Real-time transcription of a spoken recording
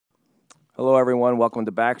Hello, everyone. Welcome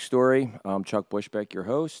to Backstory. I'm Chuck Bushbeck, your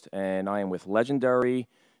host, and I am with legendary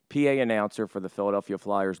PA announcer for the Philadelphia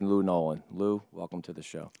Flyers, Lou Nolan. Lou, welcome to the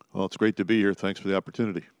show. Well, it's great to be here. Thanks for the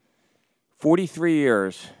opportunity. 43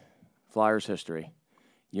 years, Flyers history.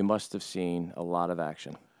 You must have seen a lot of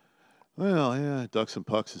action. Well, yeah, ducks and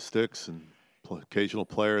pucks and sticks, and occasional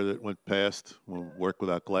player that went past, work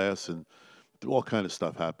without glass, and all kind of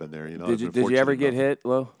stuff happened there. Did you ever get hit,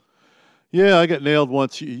 Lou? Yeah, I got nailed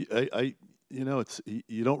once. It's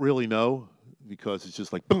you don't really know because it's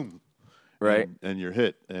just like boom, Right. and you're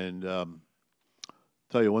hit. And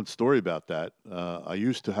tell you one story about that. I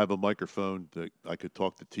used to have a microphone that I could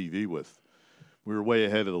talk to TV with. We were way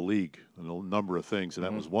ahead of the league in a number of things, and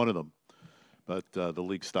that was one of them. But the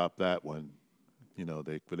league stopped that when,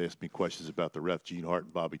 they would ask me questions about the ref, Gene Hart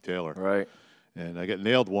and Bobby Taylor. Right. And I got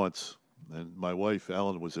nailed once, and my wife,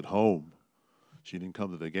 Ellen, was at home. She didn't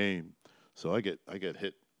come to the game. So I get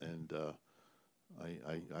hit, and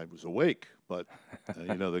I was awake. But,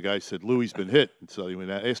 the guy said, Louie's been hit. And so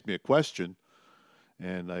he asked me a question,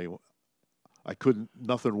 and I couldn't,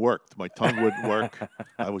 nothing worked. My tongue wouldn't work.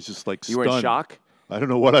 I was just like stunned. You were in shock? I don't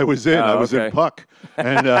know what I was in. Oh, I was okay. in puck.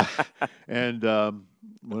 And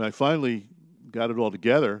when I finally got it all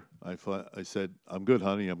together, I said, I'm good,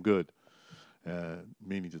 honey, I'm good,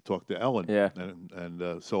 meaning to talk to Ellen. Yeah.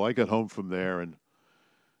 And so I got home from there and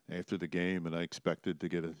after the game, and I expected to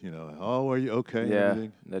get oh, are you okay? Yeah,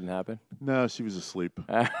 Everything? didn't happen. No, she was asleep.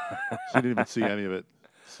 She didn't even see any of it.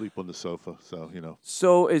 Sleep on the sofa, so.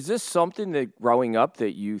 So is this something that growing up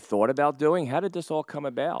that you thought about doing? How did this all come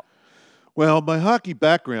about? Well, my hockey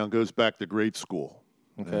background goes back to grade school.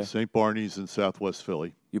 Okay. St. Barney's in Southwest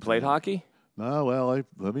Philly. You played hockey? No, well,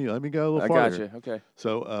 let me go a little I farther. got you. Okay.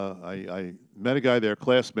 So I met a guy there,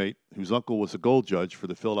 classmate, whose uncle was a goal judge for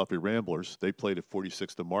the Philadelphia Ramblers. They played at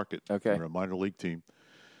 46th and Market. Okay. They were a minor league team.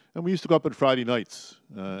 And we used to go up on Friday nights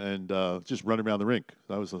and just run around the rink.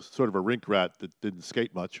 I was sort of a rink rat that didn't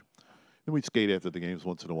skate much. And we'd skate after the games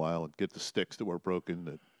once in a while and get the sticks that were broken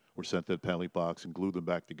that were sent to the penalty box and glue them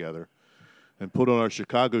back together and put on our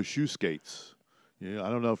Chicago shoe skates. I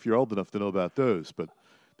don't know if you're old enough to know about those, but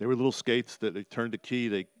they were little skates that they turned the key,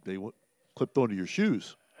 they clipped onto your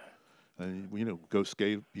shoes. And, go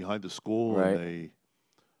skate behind the school Right. in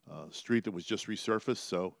a street that was just resurfaced.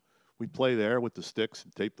 So we'd play there with the sticks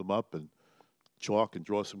and tape them up and chalk and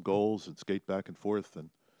draw some goals and skate back and forth and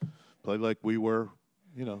play like we were,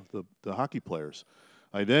 the hockey players.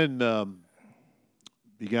 I then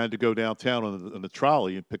began to go downtown on the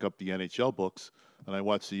trolley and pick up the NHL books, and I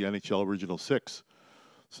watched the NHL Original Six.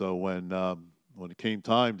 So when it came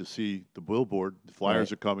time to see the billboard, the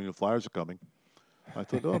Flyers Right. are coming, I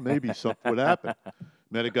thought, oh, maybe something would happen.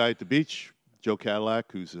 Met a guy at the beach, Joe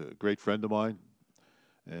Cadillac, who's a great friend of mine,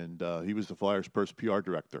 and he was the Flyers' first PR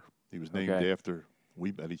director. He was named Okay. after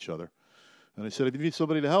we met each other. And I said, if you need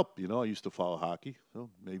somebody to help, I used to follow hockey, so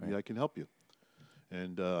maybe Right. I can help you.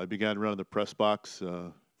 And I began running the press box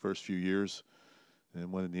first few years.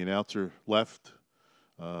 And when the announcer left,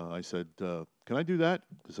 I said, can I do that?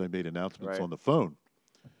 Because I made announcements Right. on the phone.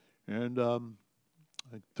 And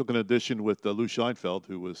I took an audition with Lou Scheinfeld,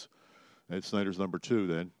 who was Ed Snyder's number 2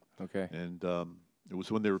 then. Okay. And it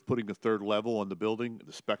was when they were putting the third level on the building,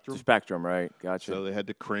 the Spectrum. Spectrum, right? Gotcha. So they had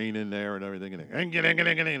the crane in there and everything,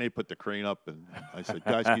 and they put the crane up. And I said,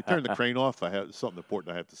 guys, can you turn the crane off? I have something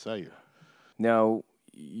important I have to say here. Now,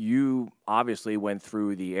 you obviously went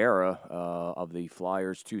through the era of the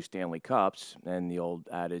Flyers' 2 Stanley Cups, and the old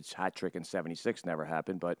adage, hat trick in '76 never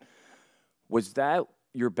happened. But was that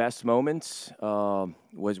your best moments?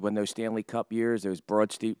 Was when those Stanley Cup years, those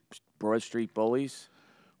Broad Street Bullies?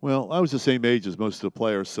 Well, I was the same age as most of the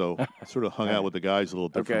players, so I sort of hung out with the guys a little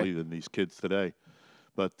differently than these kids today.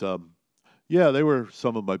 But, yeah, they were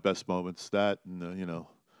some of my best moments, that and,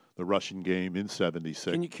 the Russian game in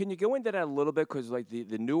 '76. Can you go into that a little bit? Because like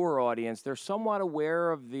the newer audience, they're somewhat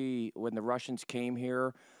aware of when the Russians came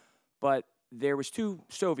here, but there was 2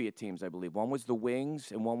 Soviet teams, I believe. One was the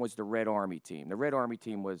Wings, and one was the Red Army team. The Red Army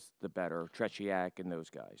team was the better, Tretiak and those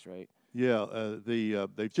guys, right? Yeah,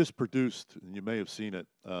 they've just produced, and you may have seen it,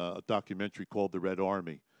 a documentary called The Red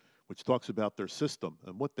Army, which talks about their system.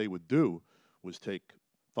 And what they would do was take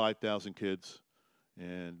 5,000 kids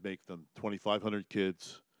and make them 2,500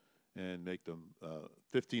 kids and make them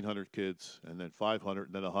 1,500 kids and then 500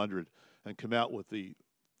 and then 100 and come out with the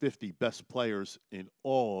 50 best players in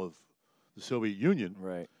all of the Soviet Union.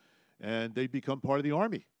 Right. And they become part of the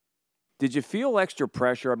Army. Did you feel extra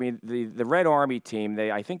pressure? I mean, the Red Army team,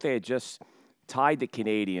 I think they had just tied the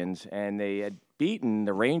Canadians, and they had beaten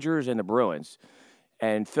the Rangers and the Bruins,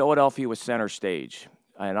 and Philadelphia was center stage.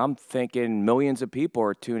 and I'm thinking millions of people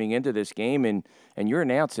are tuning into this game, and you're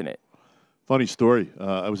announcing it. Funny story.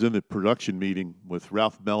 I was in the production meeting with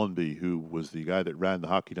Ralph Mellenby, who was the guy that ran the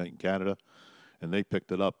Hockey Night in Canada, and they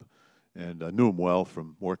picked it up. And I knew him well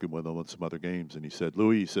from working with him on some other games. And he said,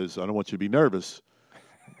 Louis, he says, I don't want you to be nervous.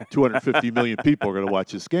 250 million people are going to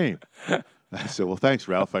watch this game. I said, well, thanks,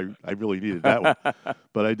 Ralph. I really needed that one.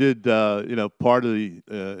 But I did, part of the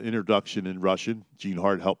introduction in Russian. Gene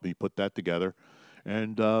Hart helped me put that together.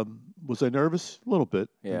 And was I nervous? A little bit.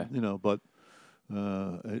 Yeah. But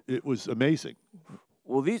it was amazing.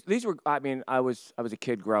 Well, these were, I mean, I was a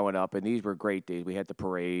kid growing up, and these were great days. We had the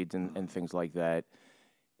parades and things like that.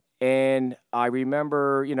 And I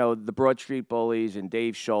remember, the Broad Street Bullies and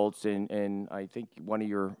Dave Schultz, and I think one of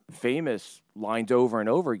your famous lines over and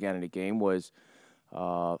over again in the game was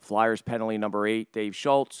Flyers penalty number 8, Dave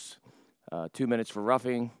Schultz, 2 minutes for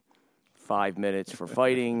roughing, 5 minutes for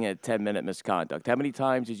fighting, and 10-minute misconduct. How many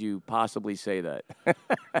times did you possibly say that?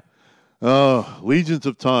 Legions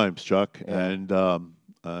of times, Chuck. Yeah.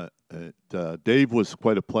 And Dave was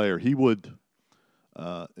quite a player. He would,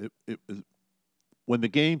 when the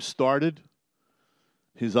game started,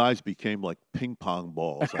 his eyes became like ping pong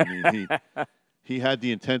balls. I mean, he had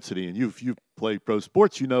the intensity, and you've played pro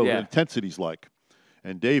sports, what intensity's like.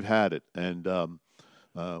 And Dave had it. And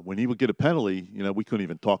when he would get a penalty, we couldn't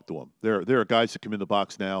even talk to him. There are guys that come in the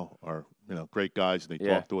box now, are great guys, and they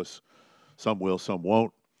talk to us. Some will, some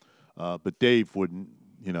won't. But Dave wouldn't.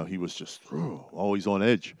 He was just always on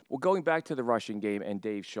edge. Well, going back to the Russian game and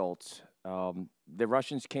Dave Schultz, the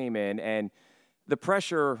Russians came in, and the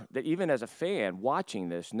pressure that even as a fan watching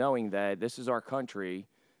this, knowing that this is our country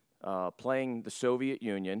playing the Soviet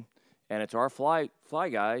Union, and it's our fly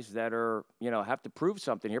guys that are, have to prove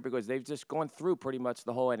something here because they've just gone through pretty much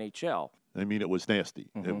the whole NHL. I mean, it was nasty.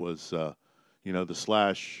 Mm-hmm. It was, the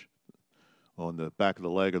slash on the back of the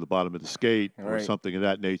leg or the bottom of the skate or something of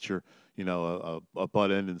that nature, a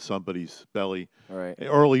butt end in somebody's belly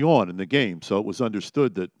early on in the game. So it was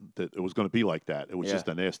understood that it was going to be like that. It was just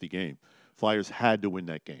a nasty game. Flyers had to win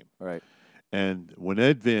that game. Right. And when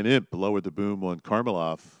Ed Van Impe lowered the boom on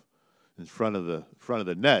Karmelov in front of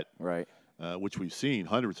the net, which we've seen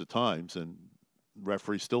hundreds of times, and the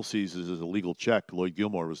referee still sees it as a legal check. Lloyd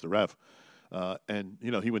Gilmore was the ref. And,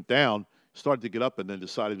 he went down, started to get up, and then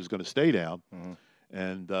decided he was going to stay down. Mm-hmm.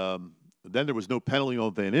 And then there was no penalty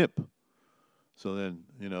on Van Impe. So then,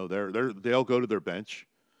 they'll go to their bench,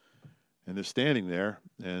 and they're standing there,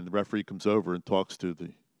 and the referee comes over and talks to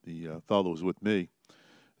the fellow who was with me,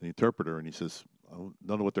 the interpreter, and he says, I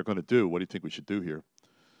don't know what they're going to do. What do you think we should do here?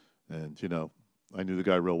 And, I knew the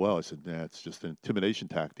guy real well. I said, it's just an intimidation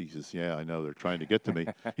tactic. He says, yeah, I know. They're trying to get to me.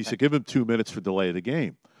 He said, give him 2 minutes for delay of the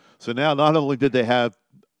game. So now not only did they have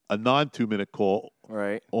a non-2-minute call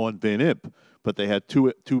on Van Impe, but they had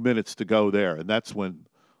 2 minutes to go there. And that's when,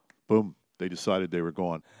 boom, they decided they were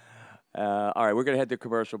gone. All right, we're going to head to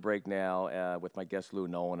commercial break now with my guest, Lou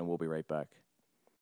Nolan, and we'll be right back.